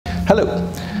Hello.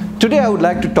 Today I would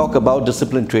like to talk about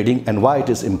disciplined trading and why it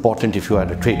is important if you are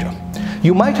a trader.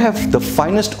 You might have the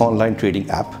finest online trading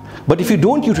app, but if you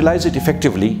don't utilize it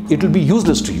effectively, it will be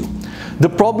useless to you. The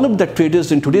problem that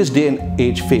traders in today's day and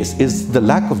age face is the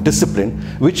lack of discipline,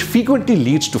 which frequently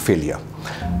leads to failure.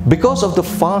 Because of the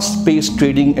fast-paced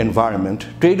trading environment,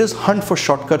 traders hunt for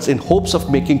shortcuts in hopes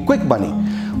of making quick money.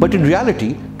 But in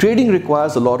reality, trading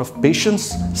requires a lot of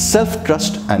patience,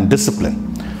 self-trust, and discipline.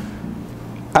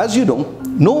 As you know,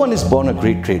 no one is born a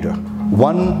great trader.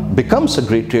 One becomes a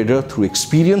great trader through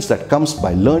experience that comes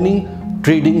by learning,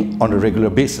 trading on a regular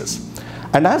basis.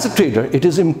 And as a trader, it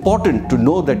is important to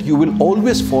know that you will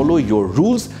always follow your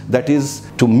rules, that is,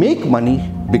 to make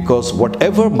money, because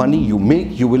whatever money you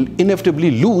make, you will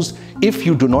inevitably lose if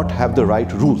you do not have the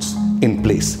right rules in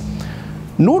place.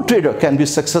 No trader can be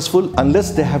successful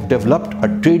unless they have developed a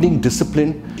trading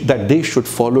discipline that they should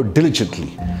follow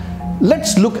diligently.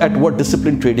 Let's look at what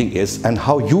disciplined trading is and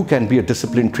how you can be a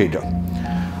disciplined trader.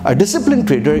 A disciplined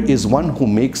trader is one who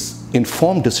makes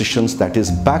informed decisions that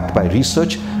is backed by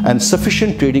research and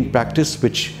sufficient trading practice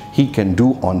which he can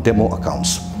do on demo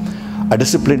accounts. A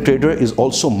disciplined trader is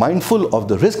also mindful of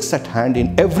the risks at hand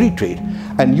in every trade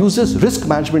and uses risk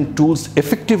management tools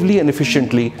effectively and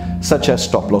efficiently, such as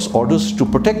stop-loss orders, to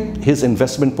protect his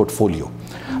investment portfolio.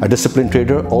 A disciplined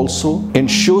trader also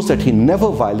ensures that he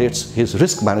never violates his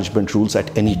risk management rules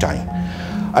at any time.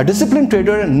 A disciplined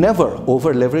trader never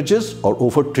over-leverages or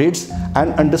over-trades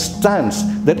and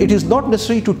understands that it is not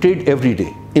necessary to trade every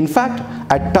day. In fact,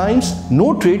 at times,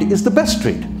 no trade is the best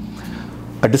trade.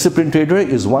 A disciplined trader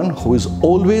is one who is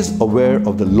always aware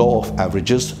of the law of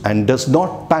averages and does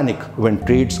not panic when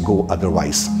trades go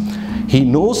otherwise. He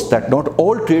knows that not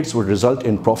all trades will result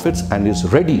in profits and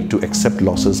is ready to accept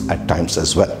losses at times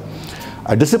as well.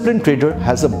 A disciplined trader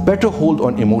has a better hold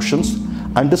on emotions,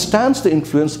 understands the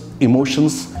influence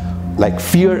emotions like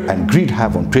fear and greed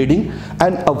have on trading,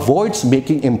 and avoids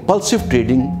making impulsive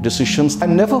trading decisions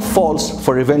and never falls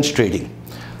for revenge trading.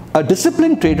 A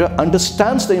disciplined trader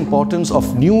understands the importance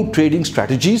of new trading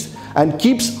strategies and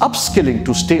keeps upskilling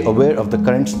to stay aware of the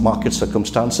current market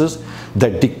circumstances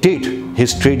that dictate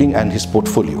his trading and his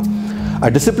portfolio.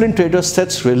 A disciplined trader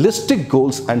sets realistic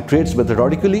goals and trades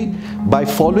methodically by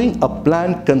following a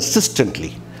plan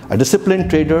consistently. A disciplined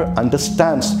trader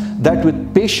understands that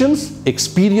with patience,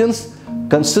 experience,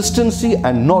 consistency,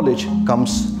 and knowledge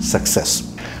comes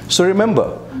success. So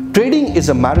remember, trading is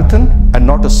a marathon and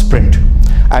not a sprint.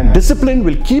 And discipline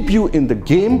will keep you in the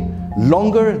game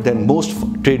longer than most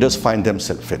traders find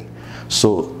themselves in.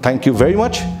 So thank you very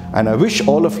much, and I wish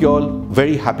all of you all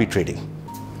very happy trading.